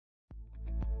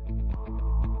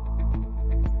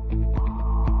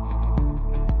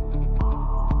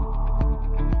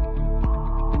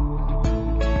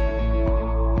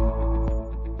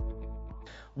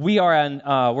We're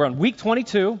on week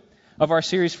 22 of our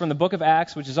series from the book of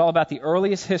Acts, which is all about the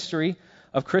earliest history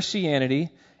of Christianity.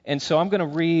 And so I'm going to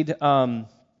read from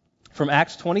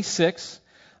Acts 26.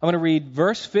 I'm going to read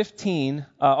verse 15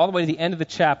 all the way to the end of the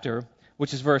chapter,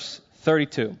 which is verse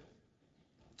 32.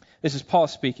 This is Paul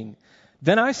speaking.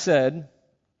 Then I said,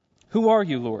 "Who are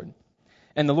you, Lord?"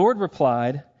 And the Lord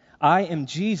replied, "I am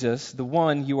Jesus, the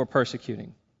one you are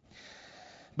persecuting.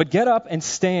 But get up and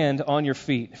stand on your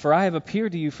feet, for I have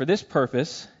appeared to you for this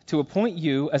purpose, to appoint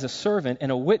you as a servant and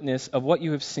a witness of what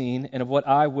you have seen and of what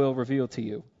I will reveal to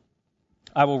you.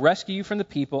 I will rescue you from the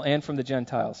people and from the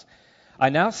Gentiles. I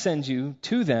now send you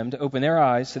to them to open their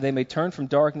eyes so they may turn from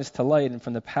darkness to light and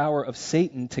from the power of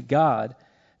Satan to God,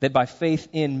 that by faith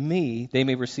in me they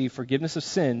may receive forgiveness of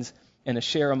sins and a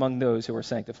share among those who are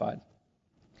sanctified.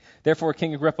 Therefore,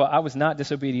 King Agrippa, I was not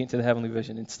disobedient to the heavenly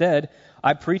vision. Instead,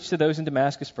 I preached to those in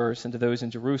Damascus first, and to those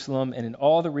in Jerusalem, and in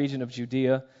all the region of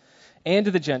Judea, and to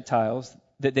the Gentiles,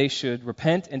 that they should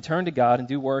repent and turn to God and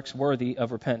do works worthy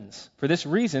of repentance. For this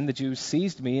reason, the Jews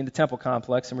seized me in the temple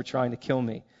complex and were trying to kill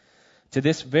me. To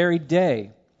this very day,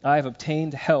 I have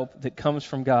obtained help that comes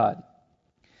from God.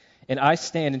 And I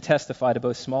stand and testify to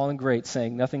both small and great,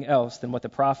 saying nothing else than what the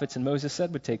prophets and Moses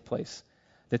said would take place,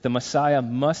 that the Messiah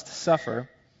must suffer,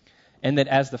 and that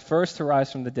as the first to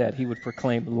rise from the dead, he would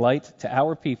proclaim light to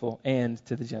our people and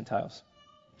to the Gentiles."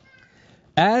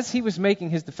 As he was making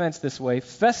his defense this way,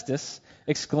 Festus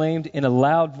exclaimed in a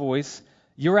loud voice,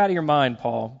 "You're out of your mind,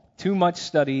 Paul. Too much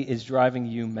study is driving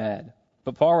you mad."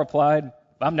 But Paul replied,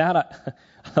 "I'm not."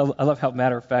 I love how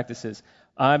matter of fact this is.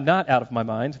 "I'm not out of my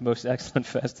mind, most excellent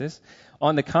Festus.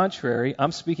 On the contrary,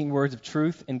 I'm speaking words of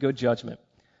truth and good judgment.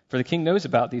 For the king knows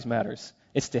about these matters.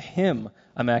 It's to him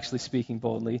I'm actually speaking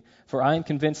boldly, for I am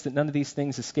convinced that none of these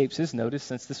things escapes his notice,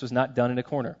 since this was not done in a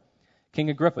corner. King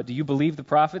Agrippa, do you believe the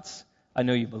prophets? I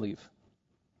know you believe."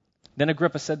 Then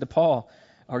Agrippa said to Paul,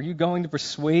 "Are you going to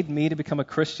persuade me to become a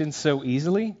Christian so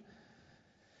easily?"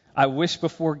 "I wish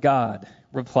before God,"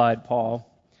 replied Paul,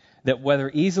 "that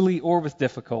whether easily or with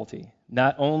difficulty,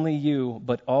 not only you,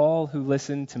 but all who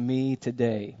listen to me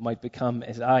today might become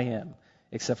as I am,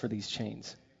 except for these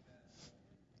chains."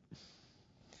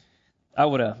 I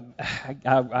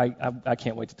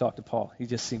can't wait to talk to Paul. He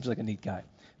just seems like a neat guy.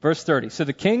 Verse 30. So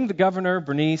the king, the governor,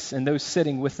 Bernice, and those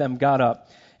sitting with them got up.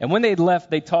 And when they had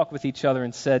left, they talked with each other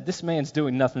and said, "This man's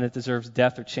doing nothing that deserves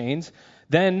death or chains."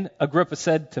 Then Agrippa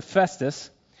said to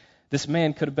Festus, "This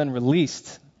man could have been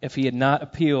released if he had not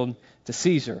appealed to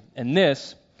Caesar. And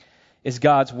this is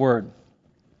God's word."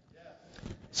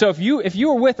 So if you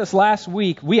were with us last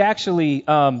week, we actually,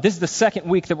 this is the second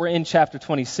week that we're in chapter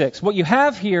 26. What you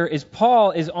have here is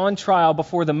Paul is on trial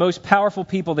before the most powerful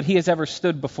people that he has ever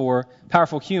stood before,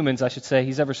 powerful humans, I should say,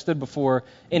 he's ever stood before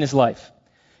in his life.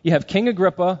 You have King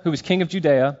Agrippa, who was king of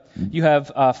Judea. You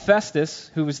have Festus,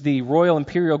 who was the royal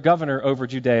imperial governor over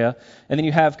Judea. And then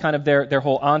you have kind of their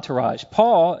whole entourage.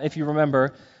 Paul, if you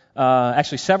remember,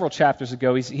 actually several chapters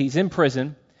ago, he's in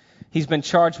prison. He's been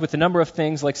charged with a number of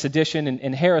things like sedition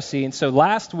and heresy. And so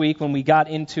last week, when we got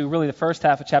into really the first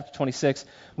half of chapter 26,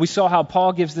 we saw how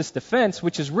Paul gives this defense,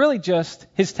 which is really just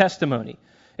his testimony.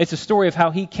 It's a story of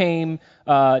how he came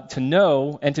to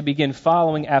know and to begin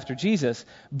following after Jesus.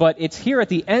 But it's here at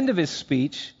the end of his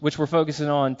speech, which we're focusing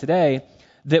on today,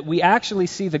 that we actually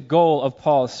see the goal of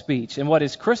Paul's speech. And what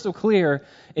is crystal clear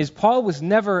is Paul was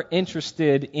never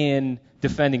interested in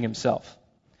defending himself.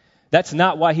 That's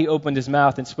not why he opened his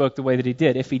mouth and spoke the way that he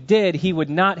did. If he did, he would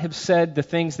not have said the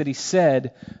things that he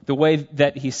said the way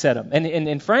that he said them.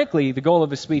 And frankly, the goal of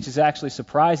his speech is actually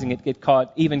surprising. It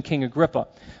caught even King Agrippa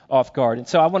off guard. And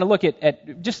so I want to look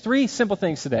at just three simple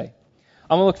things today.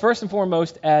 I want to look first and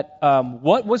foremost at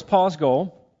what was Paul's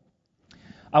goal.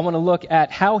 I want to look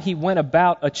at how he went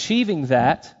about achieving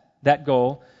that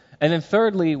goal. And then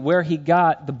thirdly, where he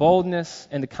got the boldness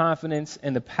and the confidence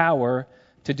and the power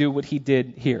to do what he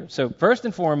did here. So first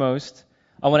and foremost,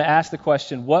 I want to ask the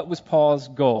question, what was Paul's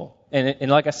goal?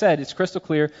 And like I said, it's crystal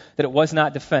clear that it was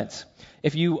not defense.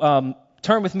 If you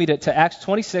turn with me to Acts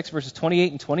 26, verses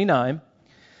 28 and 29,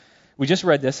 we just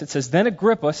read this. It says, "Then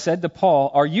Agrippa said to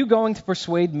Paul, 'Are you going to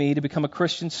persuade me to become a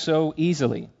Christian so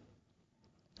easily?'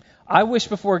 'I wish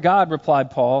before God,'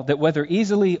 replied Paul, 'that whether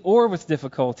easily or with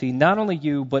difficulty, not only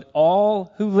you, but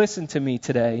all who listen to me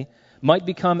today might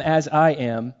become as I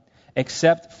am,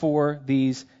 except for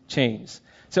these chains.'"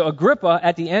 So Agrippa,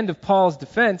 at the end of Paul's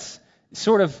defense,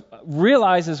 sort of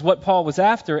realizes what Paul was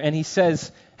after, and he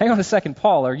says, "Hang on a second,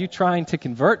 Paul, are you trying to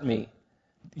convert me?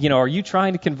 Are you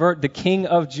trying to convert the king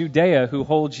of Judea who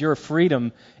holds your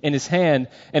freedom in his hand?"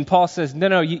 And Paul says,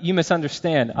 no, you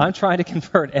misunderstand. I'm trying to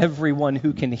convert everyone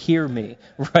who can hear me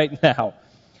right now.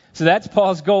 So that's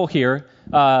Paul's goal here.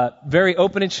 Very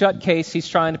open and shut case. He's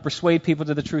trying to persuade people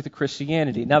to the truth of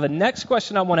Christianity. Now, the next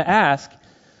question I want to ask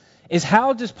is,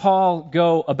 how does Paul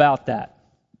go about that?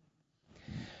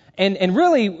 And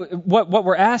really, what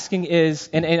we're asking is,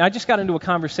 and I just got into a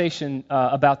conversation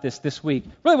about this week.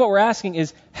 Really, what we're asking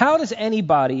is, how does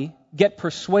anybody get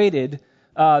persuaded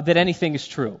that anything is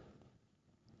true?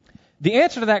 The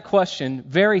answer to that question,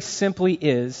 very simply,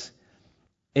 is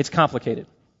it's complicated.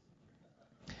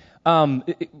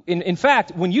 In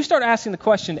fact, when you start asking the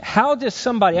question, how does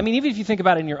somebody, even if you think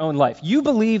about it in your own life, you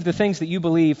believe the things that you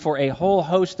believe for a whole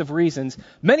host of reasons,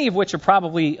 many of which are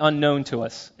probably unknown to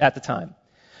us at the time.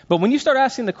 But when you start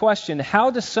asking the question,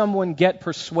 how does someone get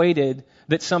persuaded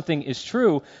that something is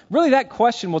true, really that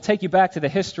question will take you back to the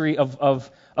history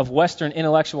of Western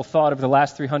intellectual thought over the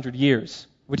last 300 years,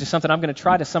 which is something I'm going to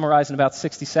try to summarize in about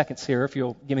 60 seconds here, if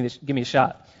you'll give me a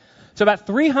shot. So about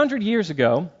 300 years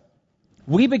ago,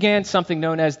 we began something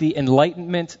known as the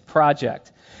Enlightenment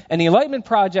Project. And the Enlightenment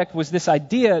Project was this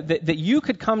idea that you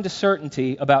could come to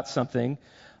certainty about something,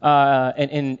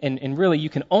 and really you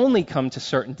can only come to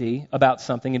certainty about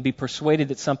something and be persuaded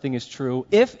that something is true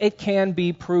if it can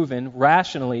be proven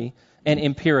rationally and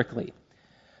empirically.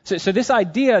 So this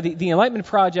idea, the Enlightenment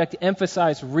Project,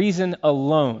 emphasized reason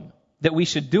alone, that we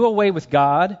should do away with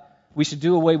God, we should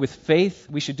do away with faith,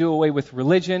 we should do away with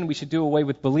religion, we should do away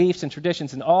with beliefs and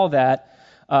traditions and all that,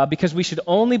 because we should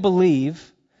only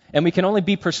believe and we can only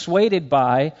be persuaded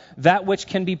by that which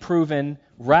can be proven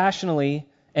rationally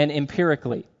and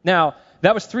empirically. Now,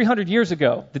 that was 300 years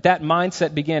ago that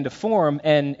mindset began to form,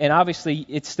 and obviously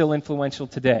it's still influential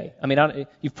today.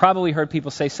 You've probably heard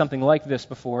people say something like this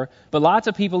before, but lots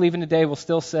of people even today will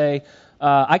still say,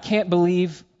 I can't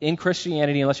believe in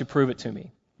Christianity unless you prove it to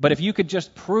me. But if you could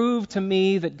just prove to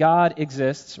me that God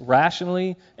exists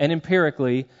rationally and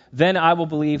empirically, then I will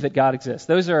believe that God exists.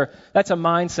 That's a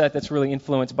mindset that's really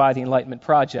influenced by the Enlightenment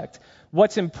Project.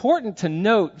 What's important to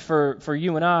note for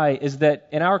you and I is that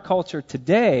in our culture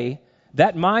today,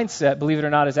 that mindset, believe it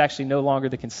or not, is actually no longer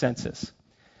the consensus.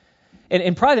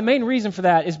 And probably the main reason for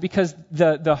that is because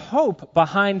the hope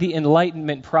behind the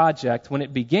Enlightenment Project, when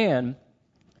it began,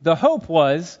 the hope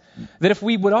was that if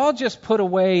we would all just put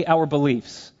away our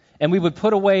beliefs, and we would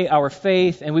put away our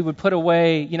faith, and we would put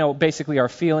away, basically our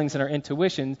feelings and our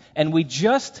intuition, and we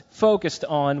just focused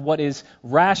on what is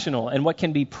rational and what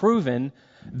can be proven,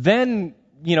 then,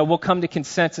 we'll come to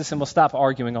consensus and we'll stop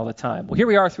arguing all the time. Well, here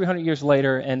we are 300 years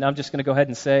later, and I'm just going to go ahead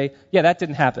and say, yeah, that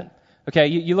didn't happen. Okay,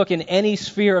 you look in any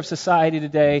sphere of society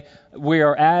today, we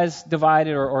are as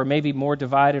divided or maybe more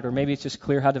divided, or maybe it's just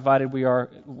clear how divided we are,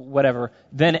 whatever,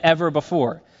 than ever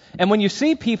before. And when you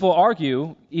see people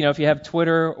argue, if you have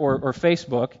Twitter or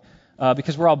Facebook,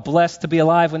 because we're all blessed to be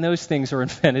alive when those things are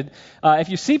invented, if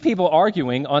you see people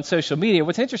arguing on social media,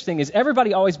 what's interesting is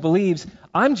everybody always believes,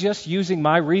 I'm just using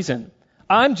my reason.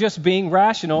 I'm just being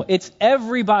rational. It's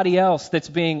everybody else that's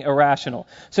being irrational.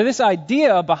 So this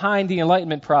idea behind the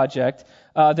Enlightenment Project,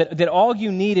 that all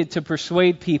you needed to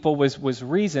persuade people was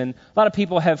reason, a lot of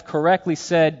people have correctly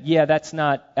said, yeah, that's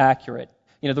not accurate.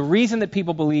 The reason that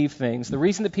people believe things, the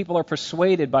reason that people are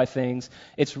persuaded by things,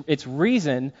 it's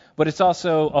reason, but it's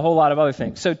also a whole lot of other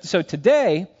things. So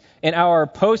today, in our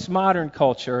postmodern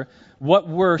culture, what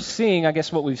we're seeing, I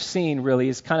guess what we've seen really,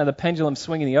 is kind of the pendulum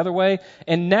swinging the other way.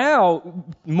 And now,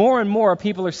 more and more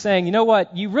people are saying, you know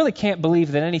what, you really can't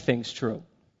believe that anything's true.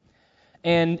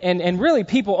 And really,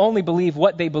 people only believe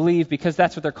what they believe because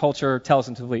that's what their culture tells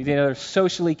them to believe. They're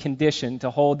socially conditioned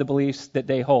to hold the beliefs that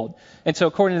they hold. And so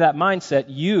according to that mindset,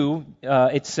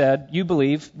 it said, you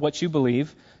believe what you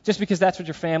believe just because that's what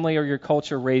your family or your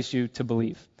culture raised you to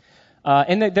believe.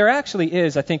 And there actually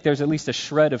is, I think there's at least a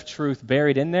shred of truth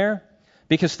buried in there,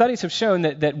 because studies have shown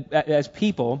that as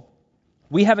people,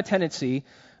 we have a tendency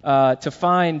to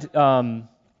find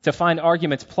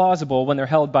arguments plausible when they're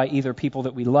held by either people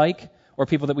that we like or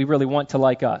people that we really want to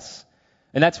like us.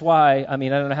 And that's why, I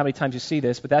don't know how many times you see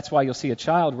this, but that's why you'll see a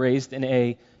child raised in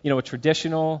a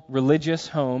traditional religious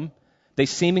home. They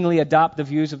seemingly adopt the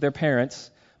views of their parents,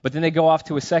 but then they go off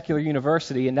to a secular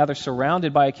university, and now they're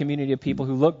surrounded by a community of people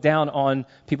who look down on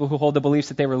people who hold the beliefs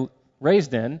that they were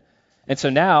raised in. And so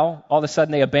now, all of a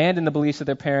sudden, they abandon the beliefs of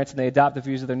their parents and they adopt the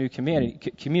views of their new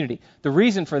community. The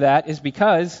reason for that is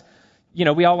because,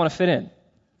 we all want to fit in.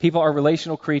 People are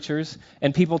relational creatures,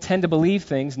 and people tend to believe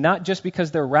things not just because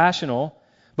they're rational,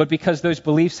 but because those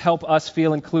beliefs help us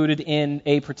feel included in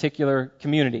a particular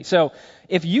community. So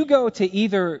if you go to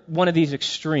either one of these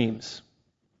extremes,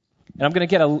 and I'm going to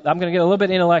get a little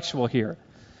bit intellectual here.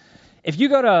 If you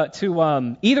go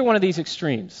to either one of these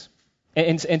extremes,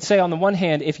 And say, on the one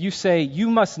hand, if you say you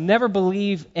must never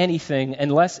believe anything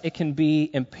unless it can be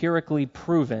empirically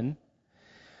proven,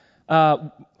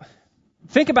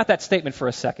 think about that statement for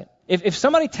a second. If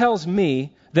somebody tells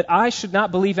me that I should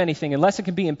not believe anything unless it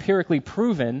can be empirically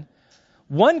proven,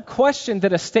 one question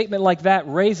that a statement like that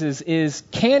raises is,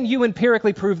 can you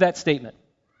empirically prove that statement?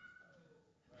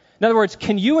 In other words,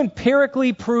 can you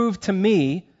empirically prove to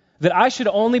me that I should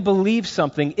only believe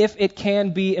something if it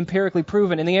can be empirically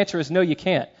proven? And the answer is no, you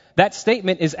can't. That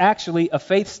statement is actually a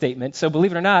faith statement. So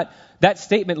believe it or not, that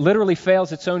statement literally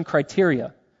fails its own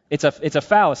criteria. It's a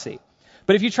fallacy.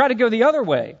 But if you try to go the other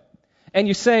way and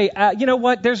you say, you know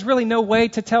what, there's really no way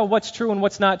to tell what's true and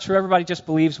what's not true. Everybody just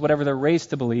believes whatever they're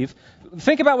raised to believe.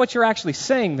 Think about what you're actually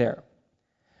saying there.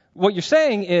 What you're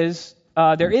saying is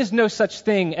there is no such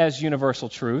thing as universal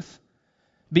truth,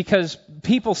 because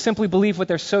people simply believe what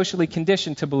they're socially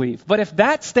conditioned to believe. But if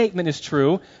that statement is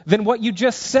true, then what you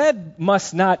just said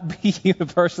must not be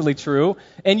universally true,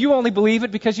 and you only believe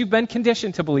it because you've been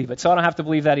conditioned to believe it. So I don't have to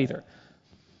believe that either.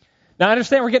 Now, I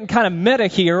understand we're getting kind of meta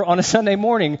here on a Sunday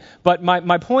morning, but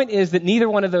my point is that neither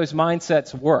one of those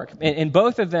mindsets work. And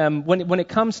both of them, when it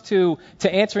comes to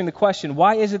answering the question,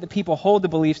 why is it that people hold the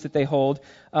beliefs that they hold,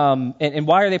 and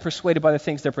why are they persuaded by the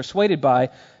things they're persuaded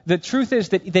by, the truth is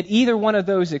that either one of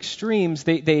those extremes,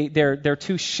 they're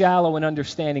too shallow in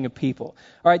understanding of people.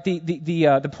 All right,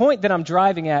 the point that I'm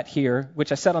driving at here,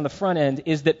 which I said on the front end,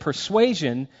 is that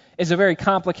persuasion is a very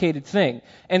complicated thing.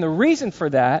 And the reason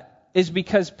for that is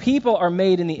because people are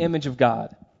made in the image of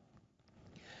God.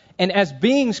 And as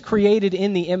beings created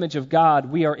in the image of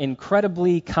God, we are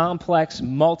incredibly complex,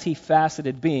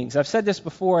 multifaceted beings. I've said this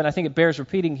before, and I think it bears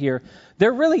repeating here.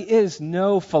 There really is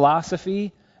no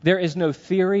philosophy, there is no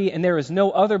theory, and there is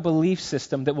no other belief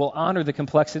system that will honor the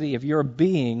complexity of your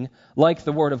being like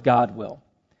the Word of God will.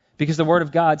 Because the Word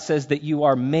of God says that you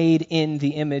are made in the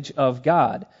image of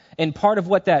God. And part of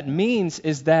what that means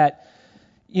is that,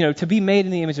 you know, to be made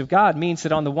in the image of God means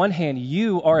that on the one hand,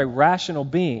 you are a rational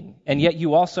being, and yet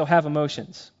you also have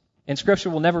emotions. And Scripture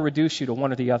will never reduce you to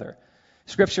one or the other.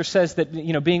 Scripture says that,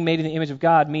 you know, being made in the image of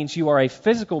God means you are a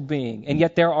physical being, and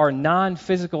yet there are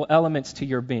non-physical elements to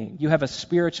your being. You have a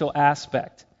spiritual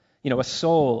aspect, you know, a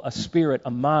soul, a spirit,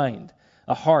 a mind,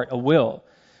 a heart, a will.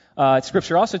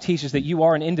 Scripture also teaches that you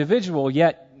are an individual,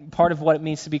 yet part of what it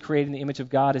means to be created in the image of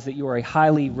God is that you are a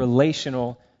highly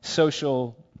relational,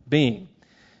 social being.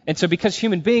 And so because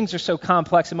human beings are so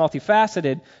complex and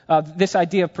multifaceted, this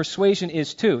idea of persuasion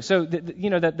is too. So,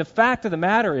 the fact of the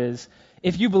matter is,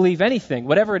 if you believe anything,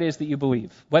 whatever it is that you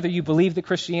believe, whether you believe that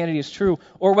Christianity is true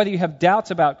or whether you have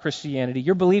doubts about Christianity,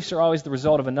 your beliefs are always the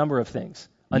result of a number of things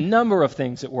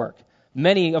at work,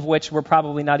 many of which we're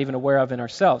probably not even aware of in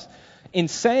ourselves. In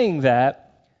saying that,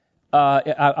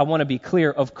 I want to be clear.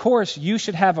 Of course, you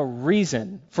should have a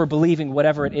reason for believing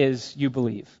whatever it is you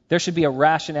believe. There should be a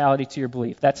rationality to your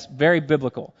belief. That's very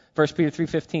biblical. 1 Peter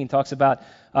 3:15 talks about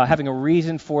having a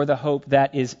reason for the hope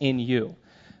that is in you.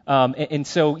 And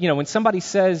so, when somebody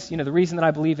says, the reason that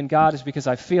I believe in God is because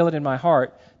I feel it in my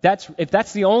heart, if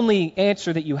that's the only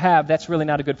answer that you have, that's really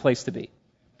not a good place to be.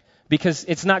 Because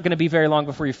it's not going to be very long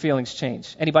before your feelings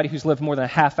change. Anybody who's lived more than a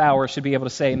half hour should be able to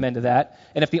say amen to that.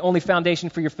 And if the only foundation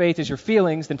for your faith is your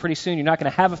feelings, then pretty soon you're not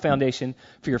going to have a foundation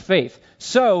for your faith.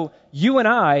 So you and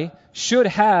I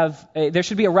there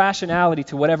should be a rationality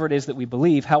to whatever it is that we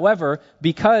believe. However,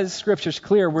 because Scripture's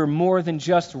clear, we're more than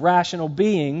just rational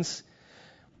beings,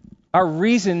 our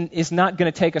reason is not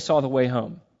going to take us all the way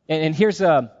home. And here's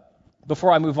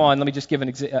before I move on, let me just give an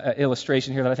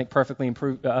illustration here that I think perfectly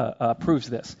proves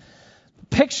this.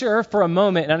 Picture for a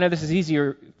moment, and I know this is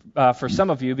easier for some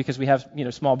of you because we have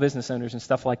small business owners and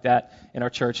stuff like that in our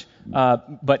church,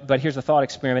 but here's a thought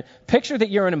experiment. Picture that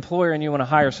you're an employer and you want to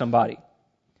hire somebody,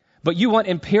 but you want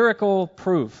empirical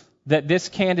proof that this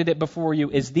candidate before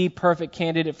you is the perfect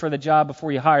candidate for the job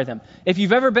before you hire them. If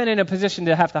you've ever been in a position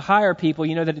to have to hire people,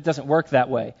 you know that it doesn't work that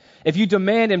way. If you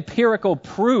demand empirical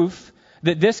proof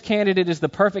that this candidate is the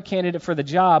perfect candidate for the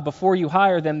job before you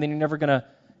hire them, then you're never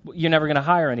going to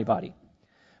hire anybody.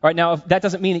 All right, now, that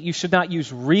doesn't mean that you should not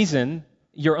use reason,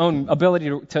 your own ability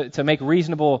to make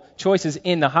reasonable choices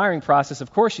in the hiring process.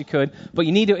 Of course you could, but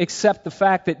you need to accept the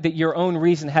fact that your own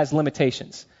reason has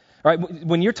limitations. All right,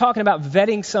 when you're talking about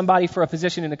vetting somebody for a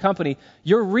position in a company,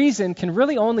 your reason can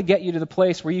really only get you to the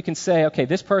place where you can say, okay,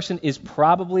 this person is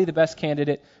probably the best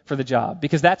candidate for the job,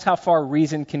 because that's how far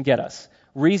reason can get us.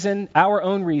 Reason, our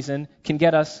own reason, can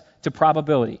get us to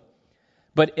probability.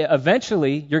 But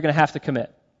eventually, you're going to have to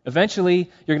commit. Eventually,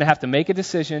 you're going to have to make a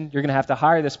decision. You're going to have to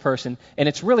hire this person. And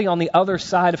it's really on the other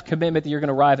side of commitment that you're going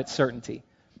to arrive at certainty.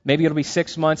 Maybe it'll be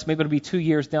 6 months, maybe it'll be 2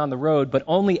 years down the road, but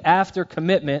only after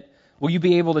commitment will you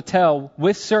be able to tell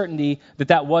with certainty that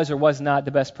that was or was not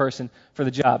the best person for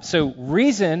the job. So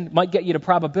reason might get you to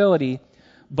probability,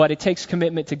 but it takes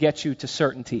commitment to get you to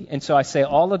certainty. And so I say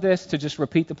all of this to just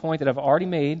repeat the point that I've already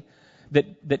made,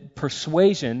 that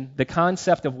persuasion, the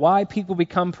concept of why people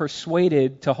become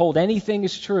persuaded to hold anything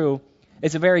as true,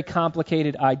 is a very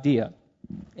complicated idea.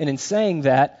 And in saying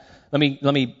that, let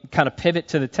me kind of pivot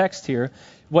to the text here.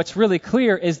 What's really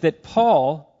clear is that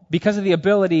Paul, because of the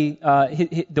ability,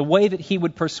 the way that he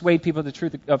would persuade people of the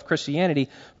truth of Christianity,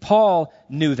 Paul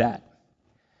knew that.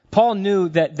 Paul knew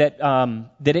that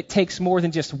it takes more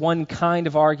than just one kind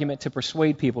of argument to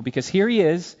persuade people, because here he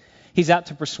is, he's out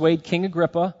to persuade King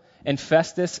Agrippa and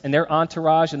Festus and their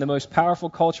entourage and the most powerful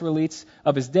cultural elites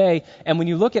of his day. And when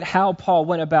you look at how Paul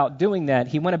went about doing that,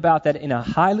 he went about that in a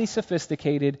highly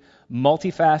sophisticated,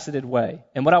 multifaceted way.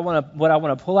 And what I want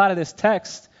to pull out of this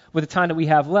text with the time that we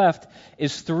have left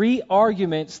is 3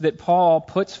 arguments that Paul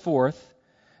puts forth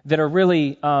that are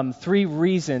really 3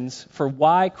 reasons for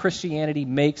why Christianity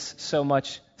makes so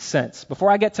much sense.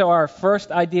 Before I get to our first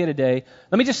idea today,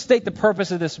 let me just state the purpose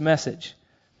of this message.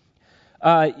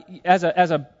 As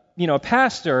a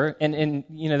pastor, and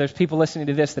there's people listening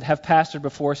to this that have pastored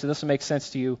before, so this will make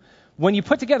sense to you. When you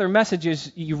put together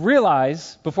messages, you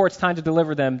realize before it's time to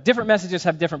deliver them, different messages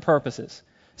have different purposes.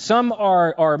 Some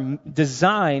are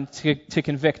designed to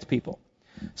convict people.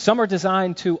 Some are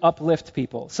designed to uplift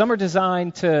people. Some are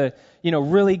designed to,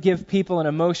 really give people an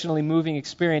emotionally moving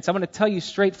experience. I'm going to tell you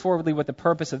straightforwardly what the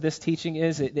purpose of this teaching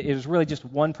is. It is really just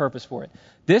one purpose for it.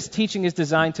 This teaching is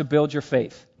designed to build your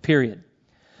faith, period.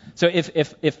 So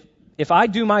if I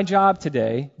do my job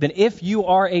today, then if you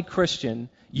are a Christian,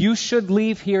 you should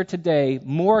leave here today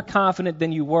more confident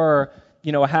than you were,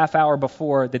 a half hour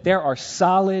before, that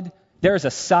there is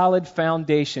a solid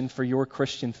foundation for your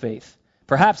Christian faith.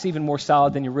 Perhaps even more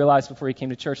solid than you realized before you came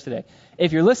to church today.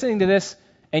 If you're listening to this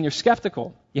and you're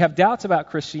skeptical, you have doubts about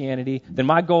Christianity, then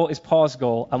my goal is Paul's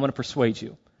goal. I want to persuade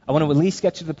you. I want to at least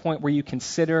get you to the point where you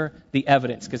consider the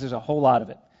evidence, because there's a whole lot of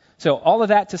it. So all of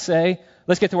that to say,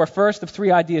 let's get to our first of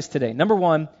 3 ideas today. Number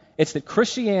 1, it's that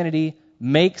Christianity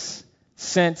makes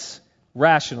sense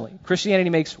rationally. Christianity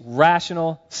makes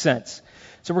rational sense.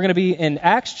 So we're going to be in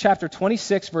Acts chapter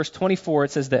 26, verse 24.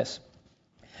 It says this: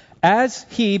 As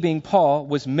he, being Paul,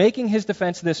 was making his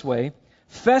defense this way,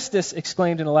 Festus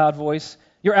exclaimed in a loud voice,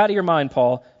 "You're out of your mind,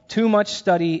 Paul. Too much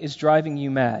study is driving you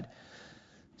mad."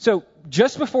 So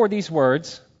just before these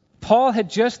words, Paul had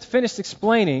just finished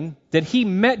explaining that he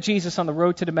met Jesus on the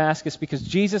road to Damascus because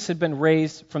Jesus had been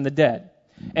raised from the dead.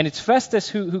 And it's Festus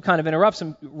who kind of interrupts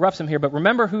him here, but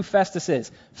remember who Festus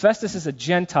is. Festus is a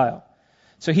Gentile.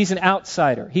 So he's an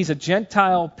outsider. He's a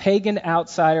Gentile, pagan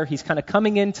outsider. He's kind of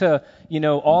coming into,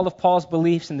 all of Paul's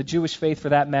beliefs and the Jewish faith, for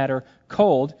that matter,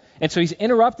 cold. And so he's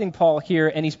interrupting Paul here,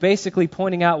 and he's basically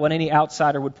pointing out what any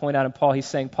outsider would point out in Paul. He's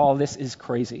saying, Paul, this is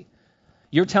crazy.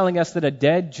 You're telling us that a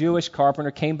dead Jewish carpenter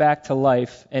came back to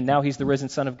life, and now he's the risen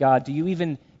Son of God. Do you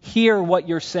even hear what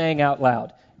you're saying out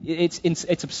loud?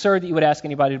 It's absurd that you would ask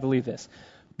anybody to believe this.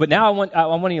 But now I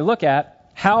want you to look at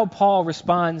how Paul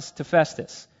responds to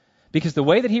Festus. Because the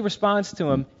way that he responds to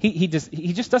him, he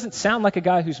just doesn't sound like a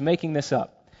guy who's making this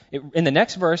up. In the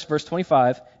next verse, verse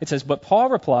 25, it says, But Paul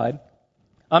replied,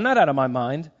 "I'm not out of my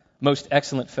mind, most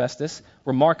excellent Festus,"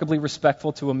 remarkably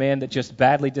respectful to a man that just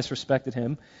badly disrespected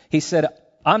him. He said,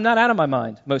 "I'm not out of my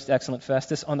mind, most excellent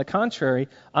Festus. On the contrary,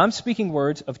 I'm speaking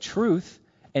words of truth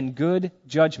and good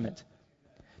judgment."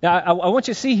 Now, I want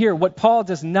you to see here what Paul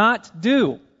does not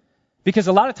do. Because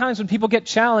a lot of times when people get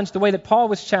challenged the way that Paul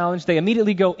was challenged, they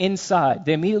immediately go inside.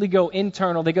 They immediately go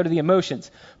internal. They go to the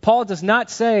emotions. Paul does not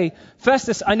say,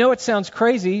 "Festus, I know it sounds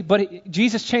crazy, but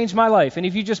Jesus changed my life. And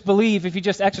if you just believe, if you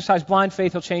just exercise blind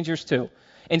faith, he'll change yours too."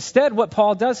 Instead, what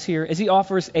Paul does here is he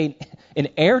offers an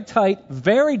airtight,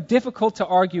 very difficult to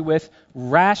argue with,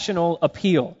 rational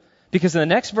appeal. Because in the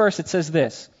next verse it says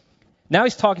this. Now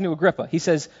he's talking to Agrippa. He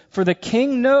says, "For the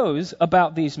king knows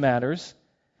about these matters.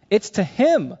 It's to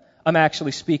him I'm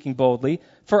actually speaking boldly,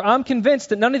 for I'm convinced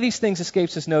that none of these things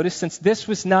escapes his notice, since this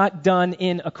was not done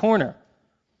in a corner."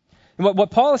 And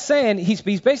what Paul is saying, he's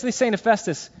basically saying to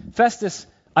Festus, "Festus,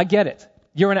 I get it.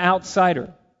 You're an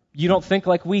outsider. You don't think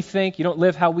like we think. You don't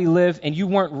live how we live, and you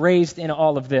weren't raised in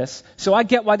all of this. So I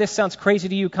get why this sounds crazy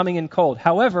to you coming in cold.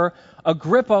 However,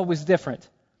 Agrippa was different.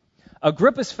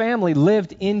 Agrippa's family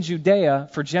lived in Judea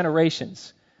for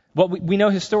generations. What we know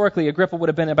historically, Agrippa would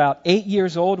have been about 8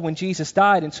 years old when Jesus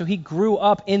died, and so he grew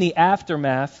up in the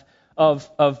aftermath of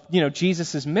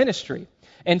Jesus' ministry.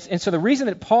 And so the reason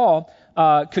that Paul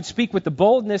could speak with the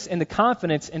boldness and the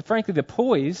confidence and frankly the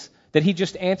poise that he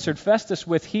just answered Festus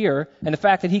with here, and the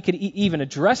fact that he could even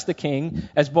address the king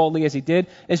as boldly as he did,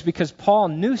 is because Paul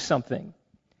knew something.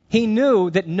 He knew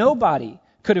that nobody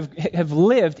could have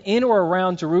lived in or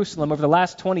around Jerusalem over the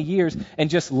last 20 years and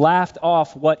just laughed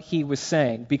off what he was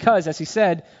saying. Because, as he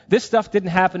said, this stuff didn't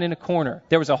happen in a corner.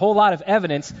 There was a whole lot of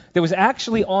evidence that was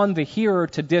actually on the hearer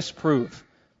to disprove.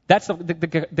 That's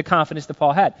the confidence that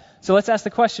Paul had. So let's ask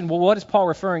the question, well, what is Paul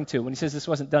referring to when he says this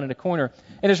wasn't done in a corner?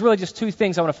 And there's really just two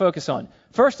things I want to focus on.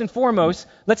 First and foremost,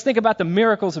 let's think about the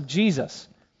miracles of Jesus.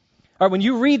 All right, when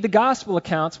you read the gospel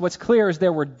accounts, what's clear is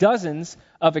there were dozens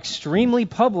of extremely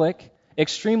public,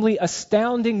 extremely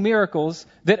astounding miracles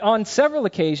that on several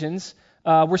occasions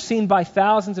were seen by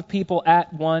thousands of people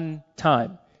at one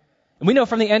time. And we know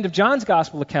from the end of John's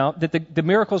gospel account that the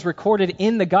miracles recorded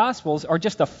in the gospels are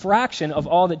just a fraction of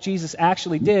all that Jesus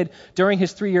actually did during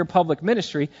his 3-year public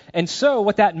ministry. And so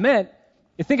what that meant,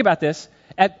 think about this,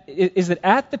 is that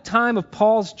at the time of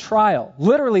Paul's trial,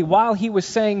 literally while he was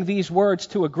saying these words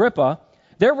to Agrippa,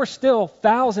 there were still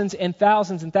thousands and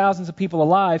thousands and thousands of people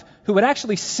alive who had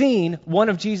actually seen one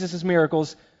of Jesus'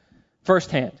 miracles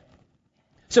firsthand.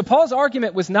 So Paul's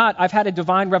argument was not, I've had a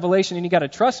divine revelation and you got to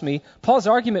trust me. Paul's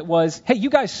argument was, hey, you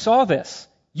guys saw this.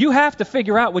 You have to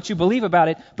figure out what you believe about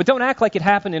it, but don't act like it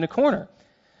happened in a corner.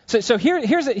 So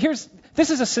this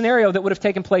is a scenario that would have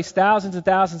taken place thousands and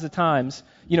thousands of times,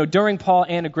 during Paul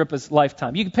and Agrippa's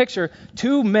lifetime. You can picture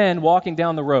two men walking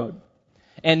down the road.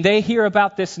 And they hear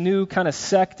about this new kind of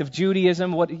sect of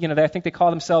Judaism, I think they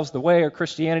call themselves the Way or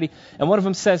Christianity. And one of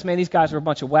them says, man, these guys are a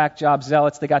bunch of whack job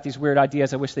zealots. They got these weird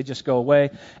ideas. I wish they'd just go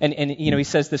away. And he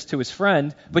says this to his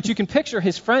friend. But you can picture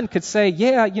his friend could say,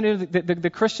 yeah, the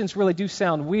Christians really do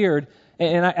sound weird.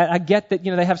 And I get that,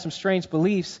 they have some strange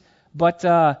beliefs. But,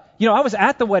 I was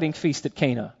at the wedding feast at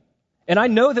Cana. And I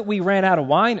know that we ran out of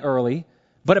wine early.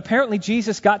 But apparently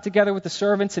Jesus got together with the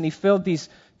servants and he filled these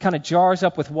kind of jars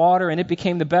up with water and it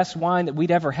became the best wine that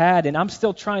we'd ever had. And I'm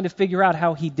still trying to figure out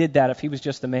how he did that if he was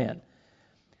just a man.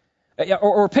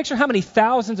 Or picture how many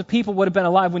thousands of people would have been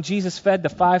alive when Jesus fed the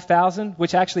 5,000,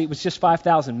 which actually it was just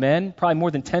 5,000 men, probably more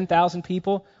than 10,000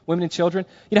 people, women and children.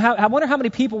 I wonder how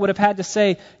many people would have had to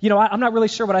say, I'm not really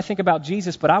sure what I think about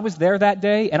Jesus, but I was there that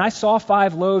day and I saw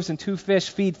 5 loaves and 2 fish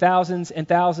feed thousands and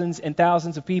thousands and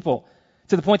thousands of people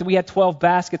to the point that we had 12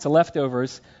 baskets of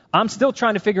leftovers. I'm still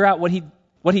trying to figure out what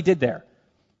he did there.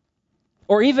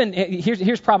 Or even,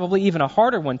 here's probably even a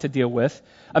harder one to deal with.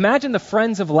 Imagine the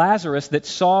friends of Lazarus that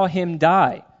saw him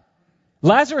die.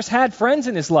 Lazarus had friends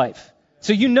in his life.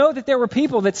 So that there were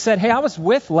people that said, hey, I was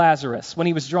with Lazarus when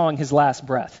he was drawing his last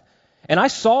breath. And I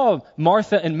saw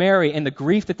Martha and Mary and the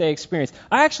grief that they experienced.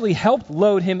 I actually helped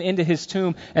load him into his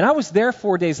tomb. And I was there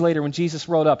 4 days later when Jesus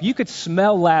rolled up. You could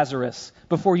smell Lazarus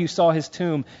before you saw his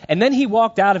tomb. And then he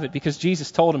walked out of it because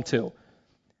Jesus told him to.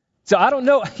 So I don't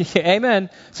know, amen.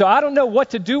 So I don't know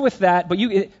what to do with that, but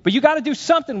you got to do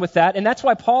something with that, and that's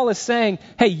why Paul is saying,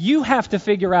 hey, you have to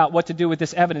figure out what to do with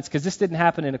this evidence because this didn't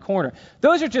happen in a corner.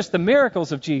 Those are just the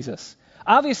miracles of Jesus.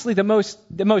 Obviously, the most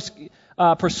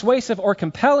persuasive or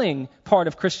compelling part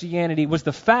of Christianity was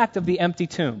the fact of the empty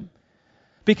tomb.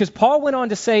 Because Paul went on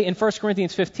to say in 1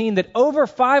 Corinthians 15 that over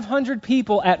 500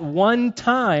 people at one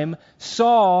time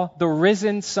saw the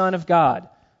risen Son of God.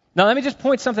 Now, let me just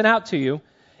point something out to you.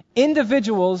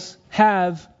 Individuals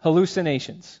have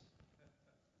hallucinations.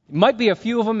 Might be a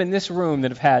few of them in this room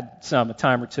that have had some a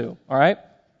time or two, all right?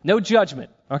 No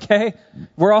judgment, okay?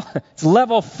 It's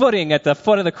level footing at the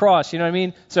foot of the cross, you know what I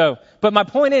mean? But my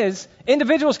point is,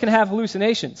 individuals can have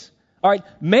hallucinations. All right,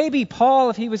 maybe Paul,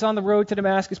 if he was on the road to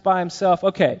Damascus by himself,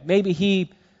 okay, maybe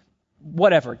he,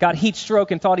 got heat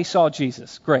stroke and thought he saw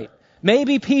Jesus. Great.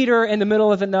 Maybe Peter, in the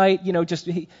middle of the night,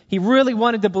 he really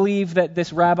wanted to believe that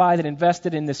this rabbi that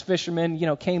invested in this fisherman,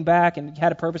 came back and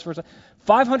had a purpose for his life.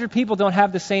 500 people don't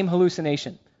have the same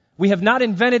hallucination. We have not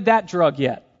invented that drug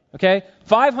yet, okay?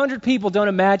 500 people don't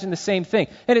imagine the same thing.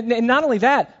 And not only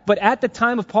that, but at the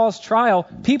time of Paul's trial,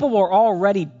 people were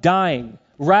already dying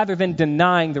rather than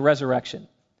denying the resurrection.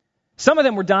 Some of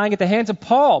them were dying at the hands of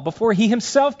Paul before he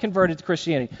himself converted to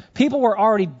Christianity. People were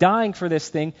already dying for this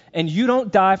thing, and you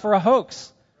don't die for a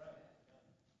hoax.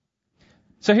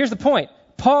 So here's the point.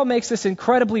 Paul makes this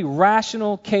incredibly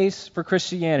rational case for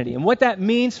Christianity. And what that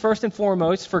means, first and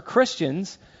foremost, for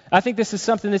Christians, I think this is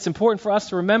something that's important for us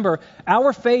to remember.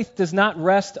 Our faith does not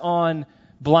rest on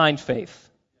blind faith.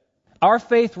 Our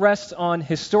faith rests on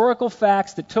historical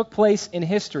facts that took place in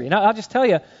history. And I'll just tell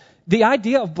you, the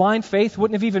idea of blind faith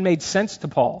wouldn't have even made sense to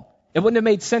Paul It wouldn't have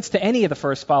made sense to any of the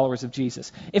first followers of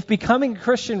Jesus. If becoming a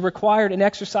Christian required an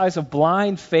exercise of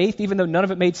blind faith, even though none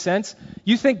of it made sense,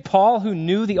 you think Paul, who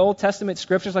knew the Old Testament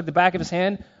scriptures like the back of his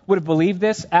hand, would have believed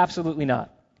this? Absolutely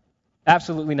not.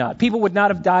 Absolutely not. People would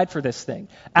not have died for this thing.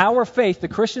 Our faith, the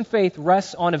Christian faith,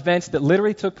 rests on events that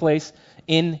literally took place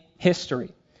in history.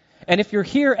 And if you're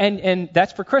here, and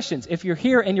that's for Christians, if you're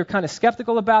here and you're kind of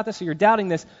skeptical about this or you're doubting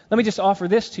this, let me just offer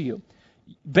this to you.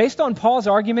 Based on Paul's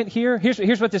argument here,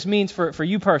 here's what this means for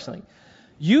you personally.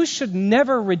 You should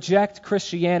never reject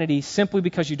Christianity simply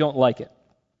because you don't like it.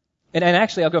 And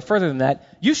actually, I'll go further than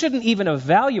that. You shouldn't even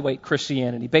evaluate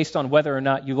Christianity based on whether or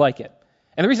not you like it.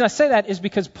 And the reason I say that is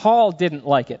because Paul didn't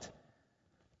like it.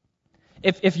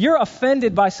 If you're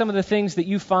offended by some of the things that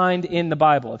you find in the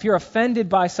Bible, if you're offended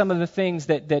by some of the things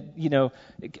that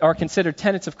are considered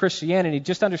tenets of Christianity,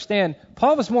 just understand,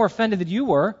 Paul was more offended than you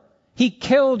were. He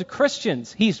killed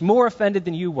Christians. He's more offended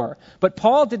than you were. But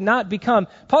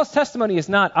Paul's testimony is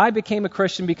not, I became a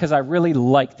Christian because I really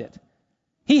liked it.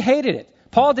 He hated it.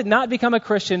 Paul did not become a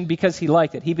Christian because he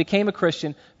liked it. He became a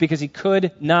Christian because he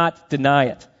could not deny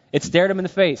it. It stared him in the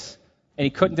face, and he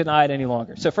couldn't deny it any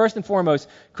longer. So first and foremost,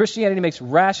 Christianity makes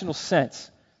rational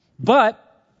sense. But,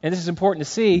 and this is important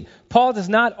to see, Paul does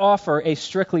not offer a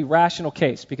strictly rational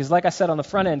case, because like I said on the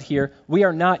front end here, we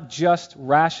are not just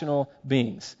rational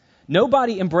beings.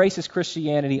 Nobody embraces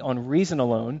Christianity on reason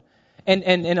alone,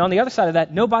 and on the other side of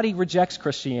that, nobody rejects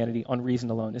Christianity on reason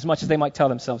alone, as much as they might tell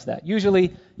themselves that.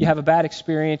 Usually, you have a bad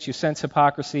experience, you sense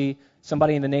hypocrisy,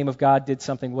 somebody in the name of God did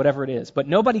something, whatever it is. But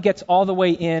nobody gets all the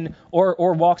way in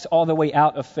or walks all the way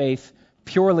out of faith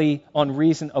purely on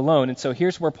reason alone. And so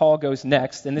here's where Paul goes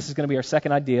next, and this is going to be our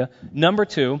second idea. Number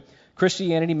 2,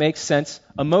 Christianity makes sense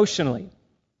emotionally.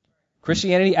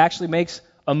 Christianity actually makes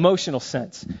emotional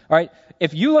sense. All right?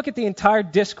 If you look at the entire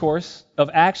discourse of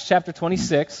Acts chapter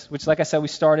 26, which, like I said, we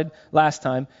started last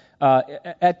time,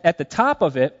 at the top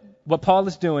of it, what Paul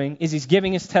is doing is he's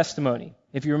giving his testimony,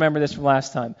 if you remember this from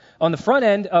last time. On the front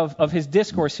end of his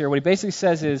discourse here, what he basically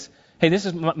says is, hey, this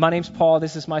is my name's Paul,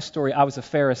 this is my story. I was a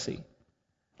Pharisee.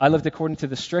 I lived according to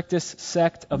the strictest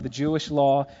sect of the Jewish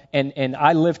law, and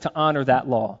I lived to honor that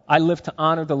law. I lived to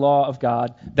honor the law of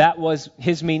God. That was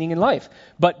his meaning in life.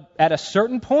 But at a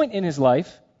certain point in his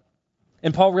life,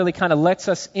 and Paul really kind of lets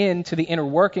us into the inner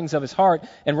workings of his heart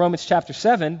in Romans chapter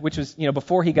 7, which was,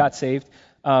 before he got saved.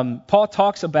 Paul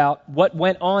talks about what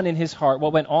went on in his heart,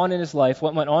 what went on in his life,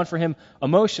 what went on for him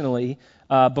emotionally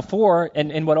before,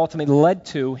 and what ultimately led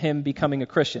to him becoming a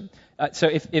Christian. So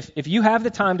if you have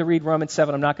the time to read Romans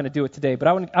 7, I'm not going to do it today, but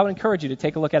I would encourage you to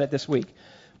take a look at it this week.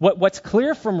 What's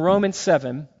clear from Romans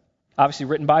 7, obviously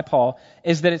written by Paul,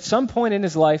 is that at some point in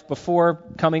his life before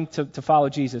coming to follow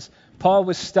Jesus, Paul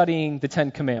was studying the Ten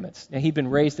Commandments. Now, he'd been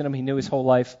raised in them. He knew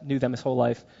them his whole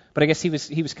life. But I guess he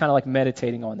was kind of like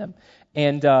meditating on them.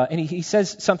 And he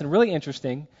says something really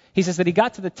interesting. He says that he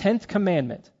got to the 10th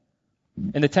commandment.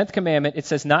 In the 10th commandment, it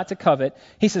says not to covet.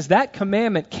 He says that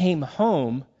commandment came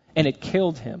home and it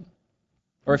killed him.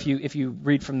 Or if you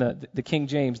read from the King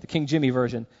James, the King Jimmy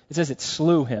version, it says it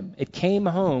slew him. It came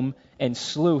home and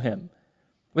slew him.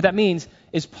 What that means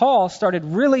is Paul started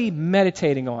really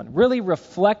meditating on, really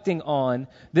reflecting on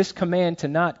this command to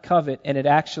not covet, and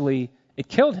it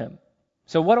killed him.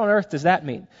 So what on earth does that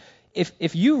mean?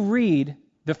 If you read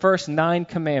the first 9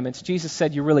 commandments, Jesus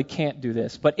said you really can't do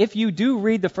this. But if you do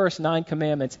read the first 9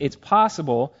 commandments, it's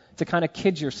possible to kind of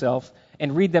kid yourself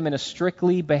and read them in a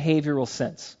strictly behavioral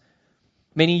sense.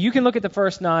 Meaning you can look at the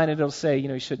first 9 and it'll say,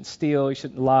 you shouldn't steal, you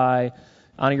shouldn't lie,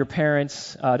 honor your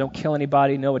parents, don't kill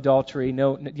anybody, no adultery,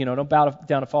 don't bow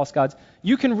down to false gods.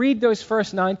 You can read those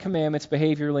first 9 commandments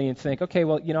behaviorally and think, okay,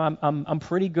 well, I'm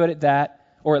pretty good at that,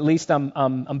 or at least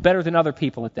I'm better than other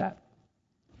people at that.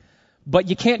 But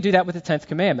you can't do that with the 10th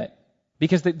commandment,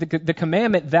 because the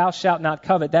commandment, thou shalt not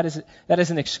covet, that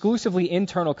is an exclusively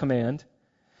internal command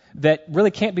that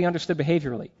really can't be understood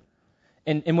behaviorally.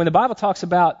 And when the Bible talks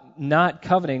about not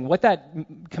coveting, what that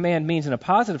command means in a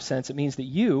positive sense, it means that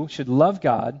you should love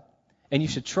God and you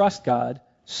should trust God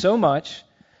so much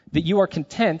that you are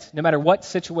content no matter what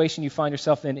situation you find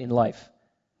yourself in life.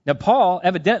 Now, Paul,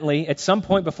 evidently, at some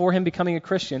point before him becoming a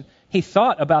Christian, he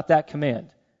thought about that command.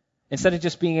 Instead of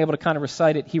just being able to kind of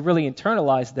recite it, he really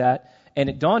internalized that, and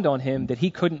it dawned on him that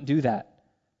he couldn't do that.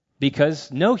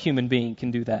 Because no human being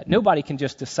can do that. Nobody can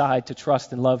just decide to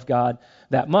trust and love God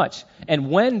that much.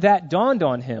 And when that dawned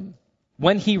on him,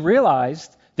 when he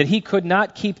realized that he could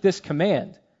not keep this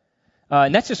command,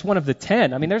 and that's just one of the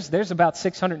 10. I mean, there's about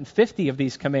 650 of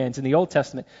these commands in the Old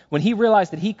Testament. When he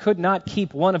realized that he could not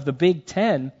keep one of the big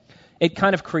 10, it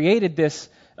kind of created this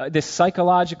this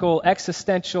psychological,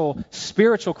 existential,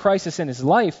 spiritual crisis in his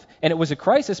life. And it was a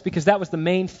crisis because that was the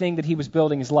main thing that he was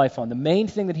building his life on. The main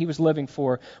thing that he was living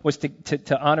for was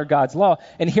to honor God's law.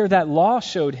 And here that law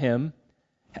showed him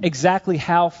exactly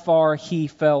how far he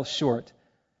fell short.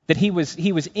 That he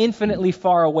was infinitely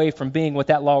far away from being what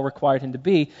that law required him to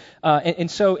be. And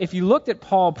so if you looked at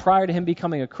Paul prior to him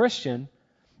becoming a Christian,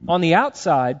 on the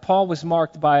outside, Paul was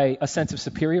marked by a sense of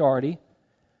superiority,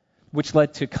 which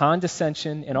led to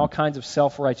condescension and all kinds of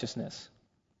self-righteousness.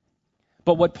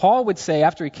 But what Paul would say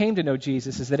after he came to know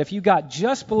Jesus is that if you got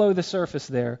just below the surface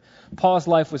there, Paul's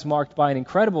life was marked by an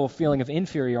incredible feeling of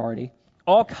inferiority,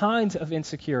 all kinds of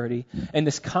insecurity, and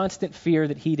this constant fear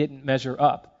that he didn't measure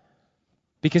up.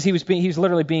 Because he was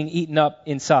literally being eaten up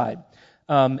inside.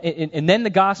 And then the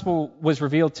gospel was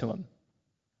revealed to him.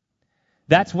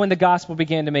 That's when the gospel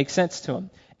began to make sense to him.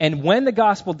 And when the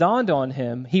gospel dawned on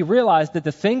him, he realized that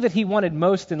the thing that he wanted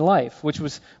most in life, which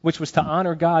was to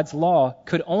honor God's law,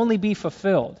 could only be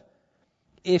fulfilled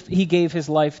if he gave his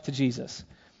life to Jesus.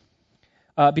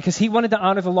 Because he wanted to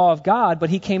honor the law of God, but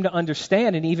he came to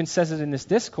understand, and he even says it in this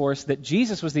discourse, that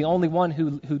Jesus was the only one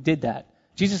who did that.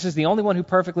 Jesus is the only one who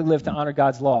perfectly lived to honor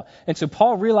God's law. And so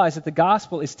Paul realized that the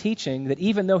gospel is teaching that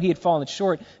even though he had fallen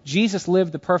short, Jesus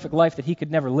lived the perfect life that he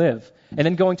could never live. And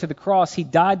then going to the cross, he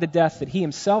died the death that he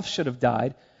himself should have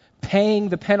died, paying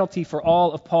the penalty for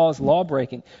all of Paul's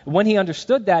law-breaking. When he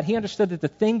understood that the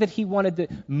thing that he wanted the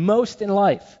most in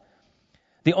life,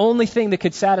 the only thing that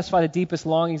could satisfy the deepest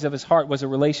longings of his heart was a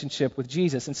relationship with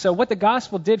Jesus. And so what the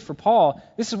gospel did for Paul,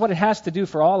 this is what it has to do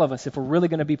for all of us if we're really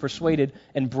going to be persuaded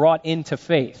and brought into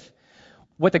faith.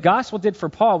 What the gospel did for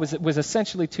Paul was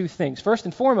essentially two things. First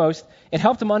and foremost, it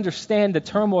helped him understand the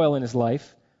turmoil in his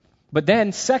life. But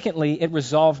then, secondly, it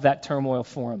resolved that turmoil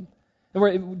for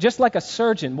him. Just like a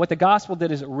surgeon, what the gospel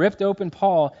did is it ripped open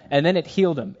Paul and then it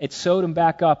healed him. It sewed him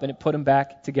back up and it put him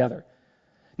back together.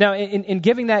 Now, in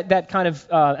giving that kind of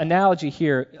analogy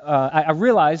here, I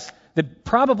realize that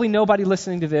probably nobody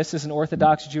listening to this is an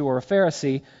Orthodox Jew or a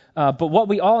Pharisee, but what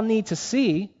we all need to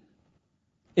see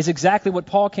is exactly what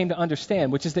Paul came to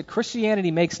understand, which is that Christianity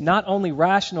makes not only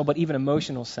rational but even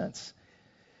emotional sense.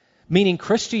 Meaning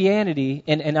Christianity,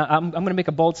 and I'm going to make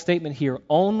a bold statement here,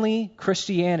 only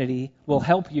Christianity will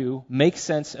help you make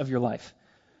sense of your life.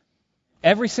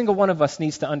 Every single one of us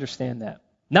needs to understand that.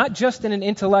 Not just in an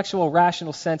intellectual,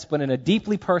 rational sense, but in a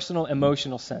deeply personal,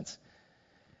 emotional sense.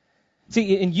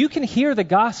 See, and you can hear the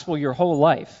gospel your whole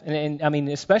life, and I mean,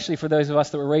 especially for those of us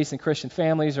that were raised in Christian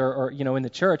families or in the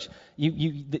church,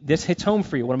 this hits home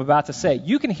for you, what I'm about to say.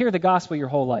 You can hear the gospel your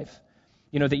whole life.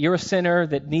 That you're a sinner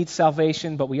that needs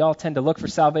salvation, but we all tend to look for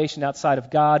salvation outside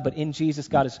of God, but in Jesus,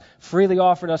 God has freely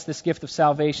offered us this gift of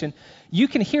salvation. You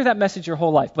can hear that message your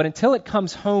whole life, but until it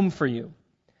comes home for you,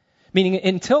 meaning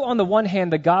until on the one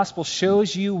hand the gospel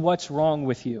shows you what's wrong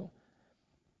with you,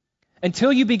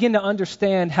 until you begin to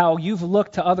understand how you've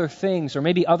looked to other things or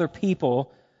maybe other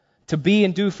people to be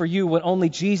and do for you what only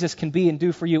Jesus can be and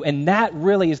do for you, and that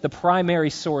really is the primary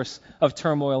source of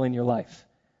turmoil in your life.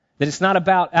 That it's not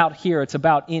about out here, it's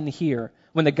about in here.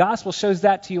 When the gospel shows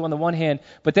that to you on the one hand,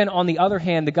 but then on the other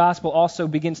hand, the gospel also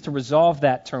begins to resolve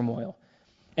that turmoil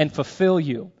and fulfill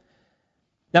you.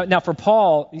 Now, for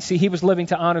Paul, you see, he was living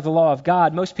to honor the law of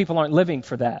God. Most people aren't living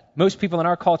for that. Most people in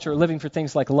our culture are living for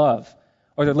things like love,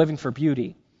 or they're living for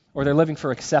beauty, or they're living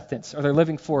for acceptance, or they're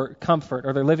living for comfort,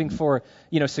 or they're living for,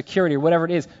 security, or whatever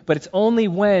it is. But it's only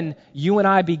when you and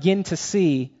I begin to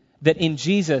see that in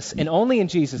Jesus, and only in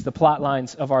Jesus, the plot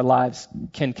lines of our lives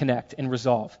can connect and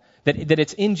resolve. That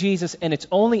it's in Jesus, and it's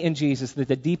only in Jesus that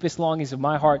the deepest longings of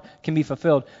my heart can be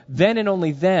fulfilled. Then and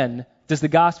only then does the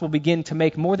gospel begin to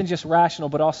make more than just rational,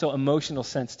 but also emotional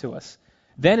sense to us.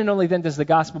 Then and only then does the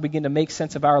gospel begin to make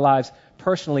sense of our lives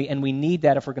personally, and we need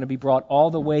that if we're going to be brought all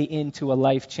the way into a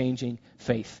life-changing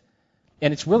faith.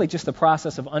 And it's really just the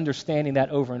process of understanding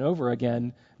that over and over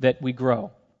again that we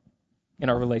grow in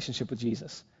our relationship with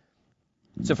Jesus.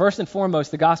 So first and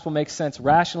foremost, the gospel makes sense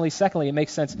rationally. Secondly, it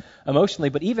makes sense emotionally.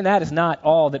 But even that is not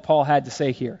all that Paul had to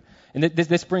say here. And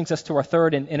this brings us to our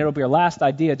third, and it'll be our last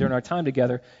idea during our time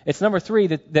together. It's number three,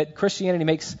 that Christianity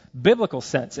makes biblical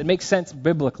sense. It makes sense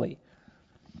biblically.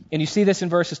 And you see this in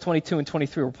verses 22 and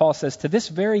 23, where Paul says, "To this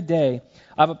very day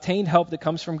I've obtained help that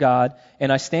comes from God,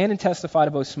 and I stand and testify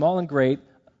to both small and great,"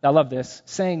 I love this,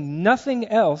 "saying nothing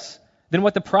else than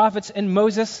what the prophets and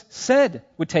Moses said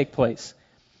would take place,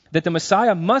 that the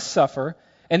Messiah must suffer,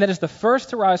 and that as the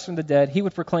first to rise from the dead, he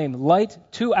would proclaim light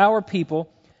to our people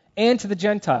and to the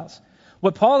Gentiles."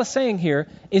 What Paul is saying here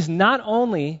is not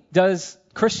only does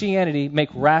Christianity make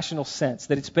rational sense,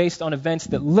 that it's based on events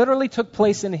that literally took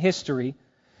place in history,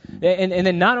 And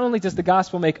then not only does the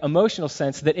gospel make emotional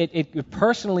sense, that it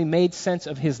personally made sense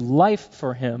of his life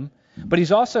for him, but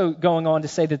he's also going on to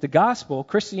say that the gospel,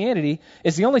 Christianity,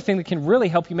 is the only thing that can really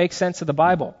help you make sense of the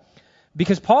Bible.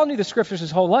 Because Paul knew the scriptures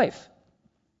his whole life.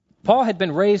 Paul had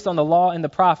been raised on the law and the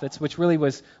prophets, which really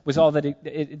was all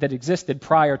that existed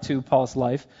prior to Paul's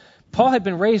life. Paul had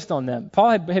been raised on them.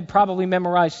 Paul had probably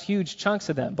memorized huge chunks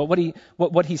of them. But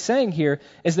what he's saying here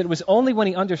is that it was only when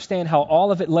he understood how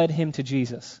all of it led him to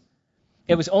Jesus.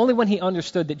 It was only when he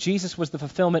understood that Jesus was the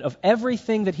fulfillment of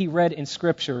everything that he read in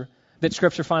Scripture that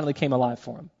Scripture finally came alive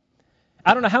for him.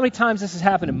 I don't know how many times this has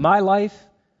happened in my life.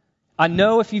 I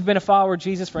know if you've been a follower of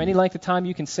Jesus for any length of time,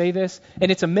 you can say this.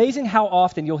 And it's amazing how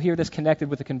often you'll hear this connected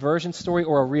with a conversion story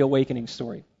or a reawakening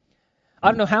story. I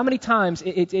don't know how many times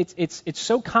it's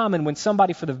so common when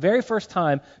somebody for the very first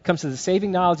time comes to the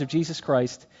saving knowledge of Jesus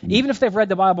Christ, even if they've read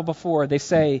the Bible before, they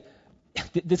say,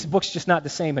 this book's just not the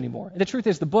same anymore. And the truth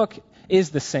is, the book is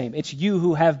the same. It's you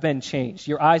who have been changed.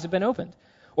 Your eyes have been opened.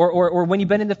 Or when you've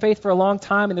been in the faith for a long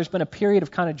time and there's been a period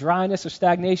of kind of dryness or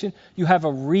stagnation, you have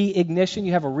a reignition,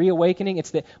 you have a reawakening.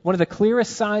 One of the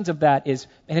clearest signs of that is,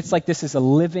 and it's like this is a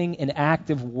living and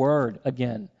active word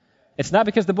again. It's not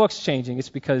because the book's changing, it's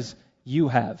because you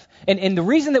have. And the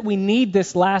reason that we need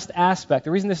this last aspect,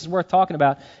 the reason this is worth talking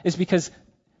about, is because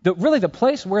really the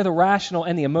place where the rational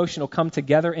and the emotional come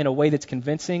together in a way that's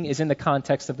convincing is in the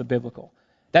context of the biblical.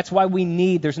 That's why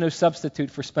there's no substitute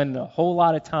for spending a whole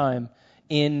lot of time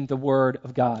in the Word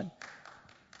of God.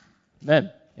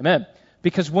 Amen. Amen.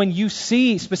 Because when you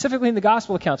see, specifically in the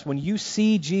gospel accounts, when you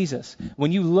see Jesus,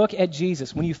 when you look at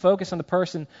Jesus, when you focus on the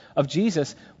person of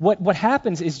Jesus, what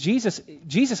happens is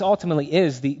Jesus ultimately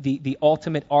is the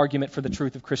ultimate argument for the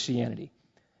truth of Christianity.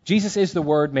 Jesus is the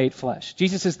Word made flesh.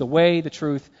 Jesus is the way, the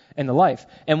truth, and the life.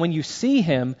 And when you see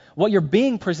him, what you're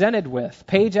being presented with,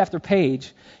 page after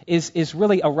page, is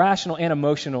really a rational and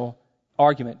emotional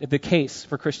argument, the case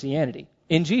for Christianity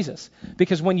in Jesus.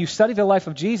 Because when you study the life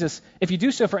of Jesus, if you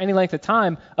do so for any length of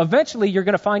time, eventually you're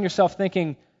going to find yourself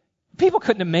thinking, people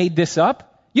couldn't have made this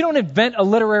up. You don't invent a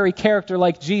literary character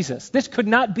like Jesus. This could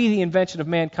not be the invention of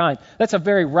mankind. That's a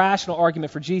very rational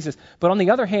argument for Jesus. But on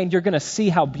the other hand, you're going to see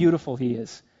how beautiful he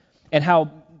is and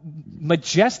how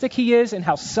majestic he is and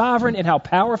how sovereign and how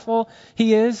powerful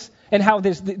he is. And how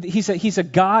he's a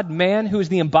God-man who is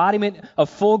the embodiment of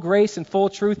full grace and full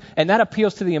truth, and that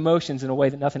appeals to the emotions in a way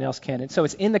that nothing else can. And so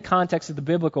it's in the context of the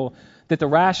biblical that the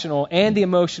rational and the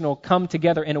emotional come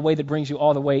together in a way that brings you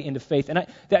all the way into faith. And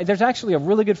there's actually a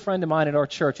really good friend of mine at our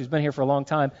church who's been here for a long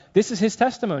time. This is his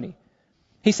testimony.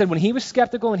 He said when he was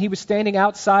skeptical and he was standing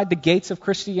outside the gates of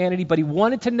Christianity, but he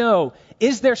wanted to know,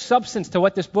 is there substance to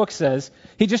what this book says?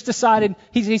 He just decided,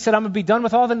 he said, I'm going to be done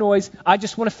with all the noise. I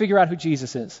just want to figure out who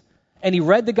Jesus is. And he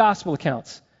read the gospel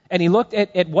accounts, and he looked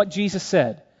at what Jesus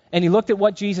said, and he looked at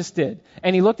what Jesus did,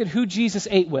 and he looked at who Jesus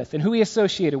ate with, and who he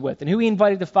associated with, and who he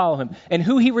invited to follow him, and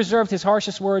who he reserved his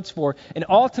harshest words for. And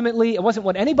ultimately, it wasn't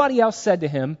what anybody else said to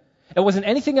him. It wasn't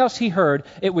anything else he heard.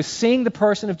 It was seeing the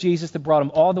person of Jesus that brought him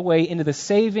all the way into the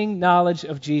saving knowledge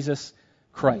of Jesus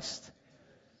Christ.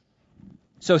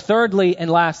 So thirdly and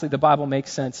lastly, the Bible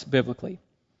makes sense biblically.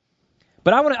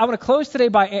 But I want to close today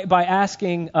by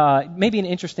asking maybe an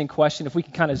interesting question, if we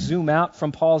can kind of zoom out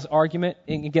from Paul's argument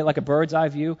and get like a bird's eye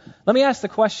view. Let me ask the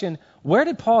question, where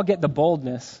did Paul get the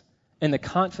boldness and the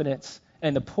confidence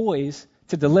and the poise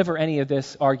to deliver any of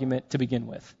this argument to begin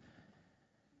with?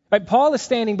 Right, Paul is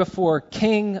standing before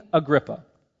King Agrippa,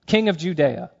 king of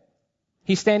Judea.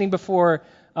 He's standing before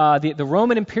the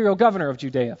Roman imperial governor of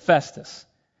Judea, Festus.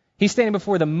 He's standing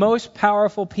before the most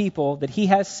powerful people that he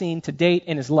has seen to date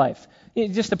in his life.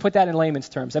 Just to put that in layman's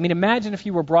terms. I mean, imagine if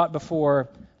you were brought before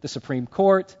the Supreme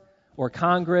Court or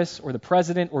Congress or the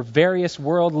president or various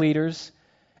world leaders,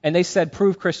 and they said,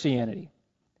 prove Christianity.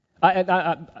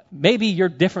 Maybe you're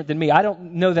different than me. I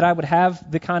don't know that I would have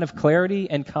the kind of clarity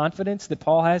and confidence that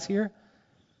Paul has here.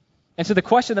 And so the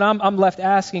question that I'm left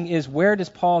asking is, where does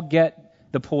Paul get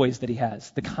the poise that he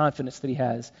has, the confidence that he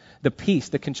has, the peace,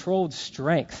 the controlled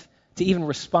strength to even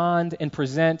respond and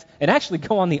present and actually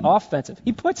go on the offensive?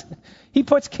 He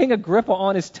puts King Agrippa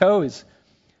on his toes.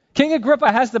 King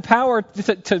Agrippa has the power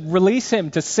to release him,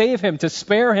 to save him, to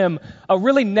spare him a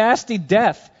really nasty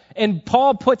death. And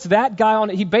Paul puts that guy on.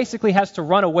 He basically has to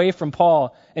run away from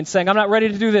Paul and saying, I'm not ready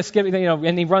to do this,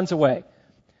 and he runs away.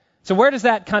 So where does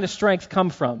that kind of strength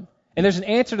come from? And there's an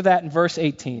answer to that in verse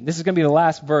 18. This is going to be the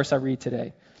last verse I read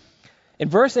today. In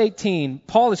verse 18,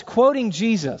 Paul is quoting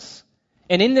Jesus.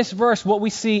 And in this verse, what we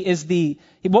see is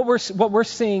what we're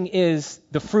seeing is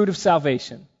the fruit of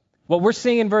salvation. What we're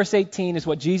seeing in verse 18 is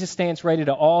what Jesus stands ready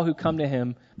to all who come to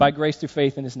him by grace through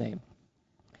faith in his name.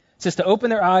 It says to open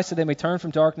their eyes so they may turn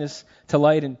from darkness to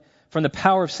light and from the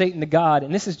power of Satan to God.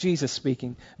 And this is Jesus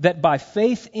speaking, that by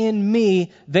faith in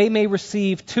me they may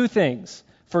receive two things,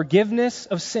 forgiveness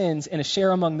of sins and a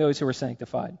share among those who are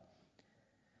sanctified.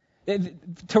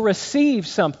 To receive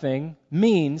something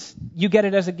means you get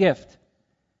it as a gift.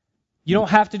 You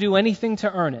don't have to do anything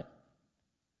to earn it.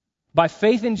 By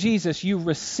faith in Jesus, you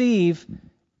receive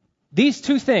these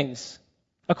two things,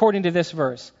 according to this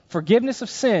verse, forgiveness of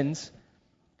sins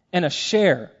and a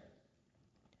share.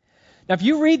 Now, if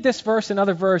you read this verse in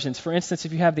other versions, for instance,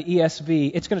 if you have the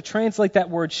ESV, it's going to translate that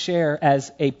word share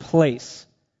as a place.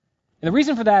 And the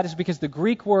reason for that is because the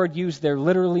Greek word used there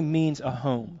literally means a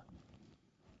home.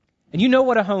 And you know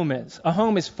what a home is. A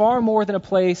home is far more than a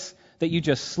place that you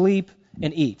just sleep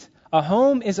and eat. A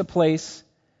home is a place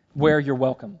where you're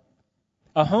welcome.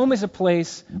 A home is a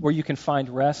place where you can find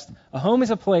rest. A home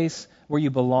is a place where you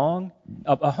belong.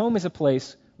 A home is a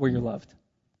place where you're loved.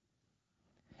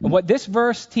 And what this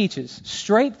verse teaches,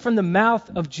 straight from the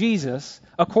mouth of Jesus,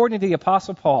 according to the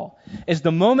Apostle Paul, is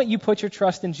the moment you put your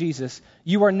trust in Jesus,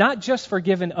 you are not just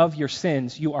forgiven of your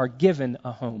sins, you are given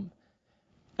a home.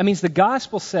 That means the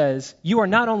gospel says you are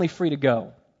not only free to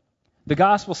go, the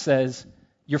gospel says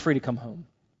you're free to come home.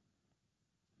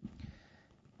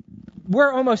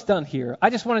 We're almost done here. I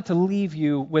just wanted to leave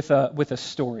you with a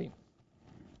story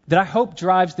that I hope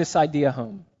drives this idea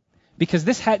home. Because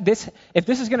if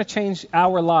this is going to change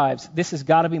our lives, this has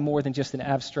got to be more than just an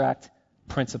abstract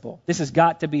principle. This has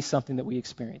got to be something that we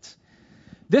experience.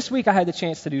 This week I had the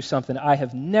chance to do something I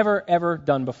have never, ever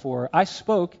done before. I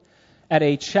spoke at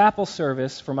a chapel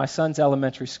service for my son's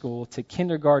elementary school to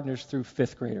kindergartners through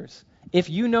fifth graders. If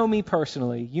you know me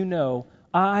personally, you know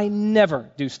I never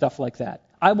do stuff like that.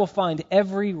 I will find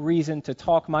every reason to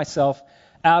talk myself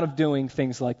out of doing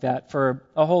things like that for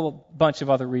a whole bunch of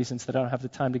other reasons that I don't have the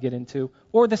time to get into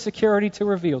or the security to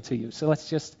reveal to you. So let's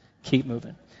just keep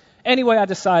moving. Anyway, I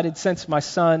decided since my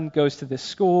son goes to this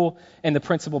school and the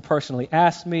principal personally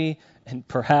asked me, and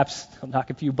perhaps I'll knock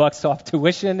a few bucks off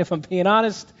tuition if I'm being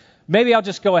honest, maybe I'll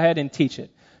just go ahead and teach it.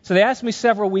 So they asked me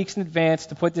several weeks in advance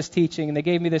to put this teaching, and they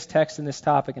gave me this text and this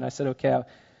topic, and I said, okay.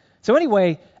 So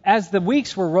anyway, as the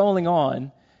weeks were rolling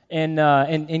on,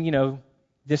 and you know,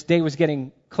 this day was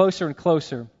getting closer and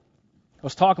closer, I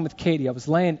was talking with Katie. I was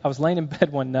laying in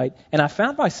bed one night, and I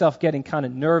found myself getting kind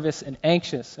of nervous and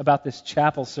anxious about this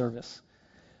chapel service.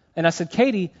 And I said,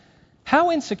 Katie,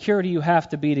 how insecure do you have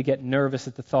to be to get nervous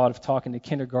at the thought of talking to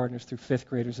kindergartners through fifth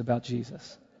graders about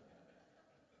Jesus?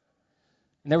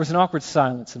 And there was an awkward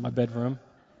silence in my bedroom.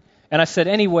 And I said,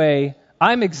 anyway,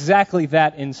 I'm exactly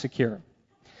that insecure.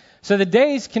 So the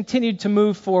days continued to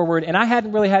move forward, and I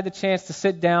hadn't really had the chance to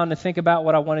sit down and think about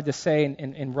what I wanted to say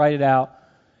and write it out.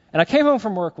 And I came home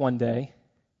from work one day,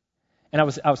 and I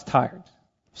was tired.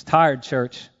 I was tired,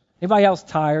 church. Anybody else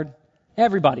tired?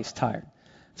 Everybody's tired.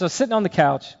 So I was sitting on the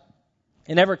couch,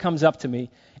 and Everett comes up to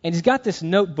me, and he's got this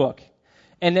notebook.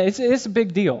 And it's a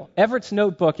big deal. Everett's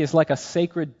notebook is like a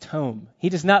sacred tome. He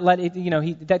does not let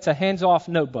it, that's a hands-off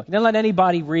notebook. He doesn't let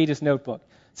anybody read his notebook.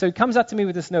 So he comes up to me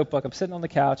with this notebook. I'm sitting on the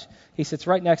couch. He sits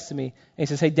right next to me, and he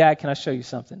says, hey, Dad, can I show you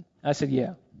something? I said,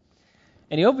 yeah.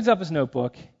 And he opens up his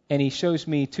notebook, and he shows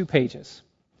me 2 pages.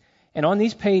 And on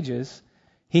these pages,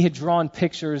 he had drawn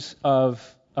pictures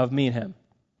of me and him.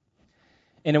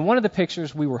 And in one of the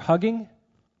pictures, we were hugging,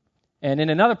 and in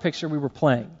another picture, we were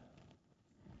playing.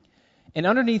 And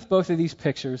underneath both of these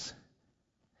pictures,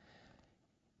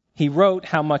 he wrote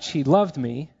how much he loved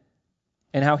me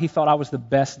and how he thought I was the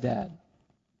best dad.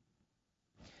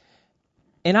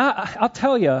 And I'll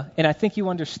tell you, and I think you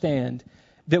understand,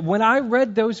 that when I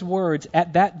read those words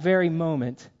at that very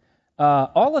moment,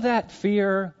 all of that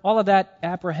fear, all of that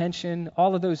apprehension,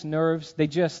 all of those nerves, they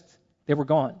were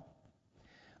gone.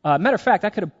 Matter of fact,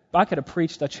 I could have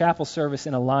preached a chapel service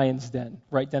in a lion's den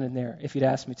right then and there if you'd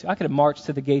asked me to. I could have marched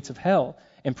to the gates of hell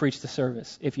and preached the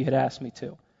service if you had asked me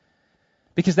to.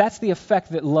 Because that's the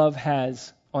effect that love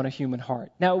has on a human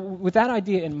heart. Now, with that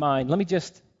idea in mind, let me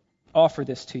just offer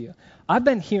this to you. I've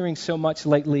been hearing so much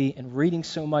lately and reading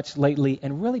so much lately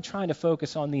and really trying to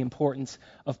focus on the importance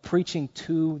of preaching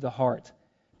to the heart.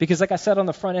 Because like I said on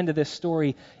the front end of this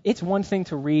story, it's one thing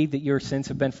to read that your sins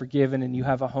have been forgiven and you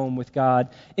have a home with God.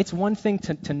 It's one thing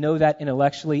to know that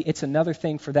intellectually. It's another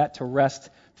thing for that to rest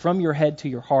from your head to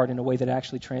your heart in a way that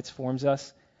actually transforms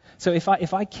us. So if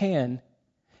I can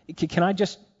I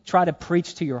just try to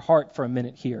preach to your heart for a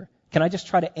minute here? Can I just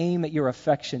try to aim at your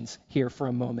affections here for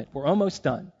a moment? We're almost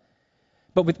done.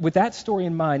 But with that story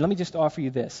in mind, let me just offer you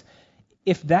this.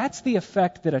 If that's the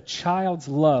effect that a child's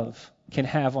love can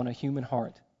have on a human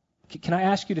heart, can I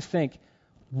ask you to think,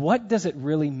 what does it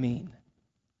really mean?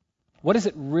 What does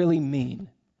it really mean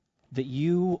that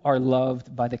you are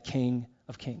loved by the King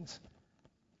of Kings?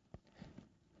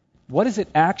 What does it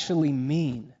actually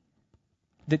mean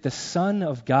that the Son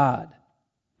of God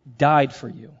died for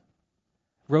you,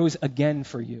 rose again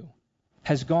for you,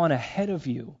 has gone ahead of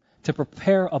you to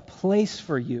prepare a place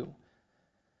for you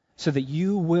so that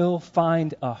you will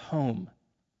find a home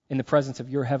in the presence of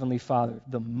your Heavenly Father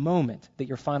the moment that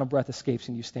your final breath escapes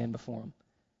and you stand before Him?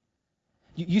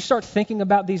 You start thinking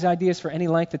about these ideas for any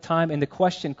length of time, and the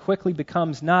question quickly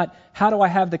becomes not, how do I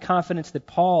have the confidence that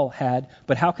Paul had,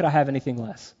 but how could I have anything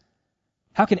less?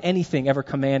 How can anything ever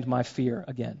command my fear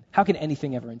again? How can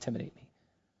anything ever intimidate me?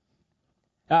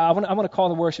 I want to call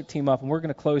the worship team up, and we're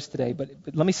going to close today, but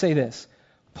let me say this.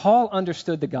 Paul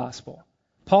understood the gospel.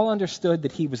 Paul understood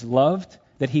that he was loved,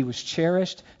 that he was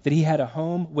cherished, that he had a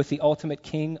home with the ultimate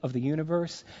king of the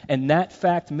universe, and that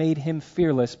fact made him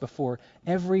fearless before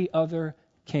every other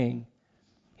king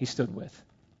he stood with.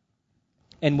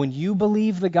 And when you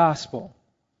believe the gospel,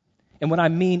 and what I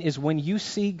mean is when you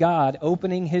see God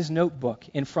opening His notebook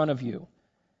in front of you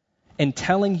and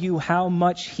telling you how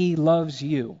much He loves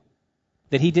you,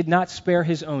 that He did not spare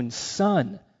His own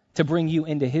Son to bring you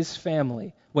into His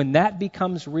family, when that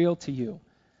becomes real to you,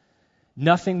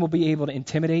 nothing will be able to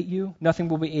intimidate you, nothing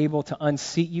will be able to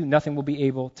unseat you, nothing will be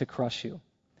able to crush you.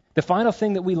 The final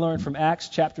thing that we learn from Acts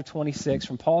chapter 26,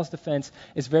 from Paul's defense,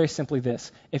 is very simply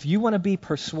this. If you want to be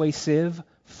persuasive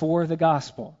for the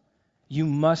gospel, you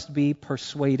must be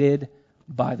persuaded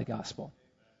by the gospel.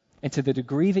 And to the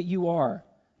degree that you are,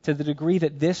 to the degree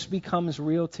that this becomes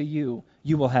real to you,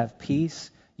 you will have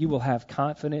peace, you will have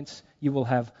confidence, you will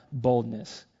have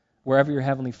boldness, wherever your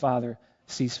Heavenly Father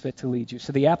sees fit to lead you.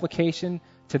 So the application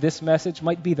to this message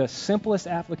might be the simplest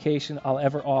application I'll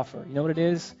ever offer. You know what it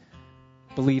is?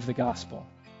 Believe the gospel.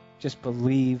 Just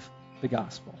believe the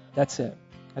gospel. That's it.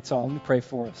 That's all. Let me pray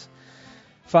for us.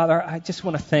 Father, I just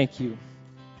want to thank you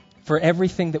for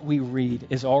everything that we read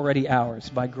is already ours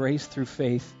by grace through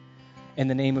faith in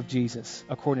the name of Jesus,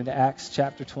 according to Acts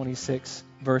chapter 26,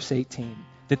 verse 18.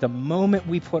 That the moment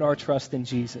we put our trust in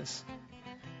Jesus,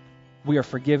 we are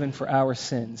forgiven for our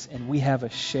sins, and we have a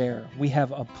share, we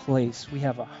have a place, we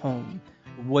have a home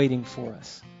waiting for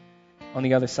us on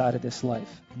the other side of this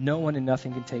life. No one and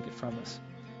nothing can take it from us.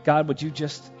 God, would you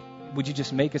just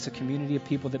make us a community of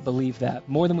people that believe that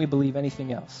more than we believe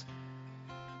anything else?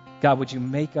 God, would you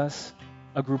make us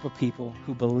a group of people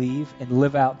who believe and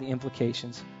live out the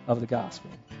implications of the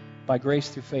gospel by grace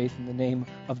through faith in the name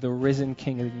of the risen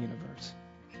King of the universe.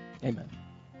 Amen.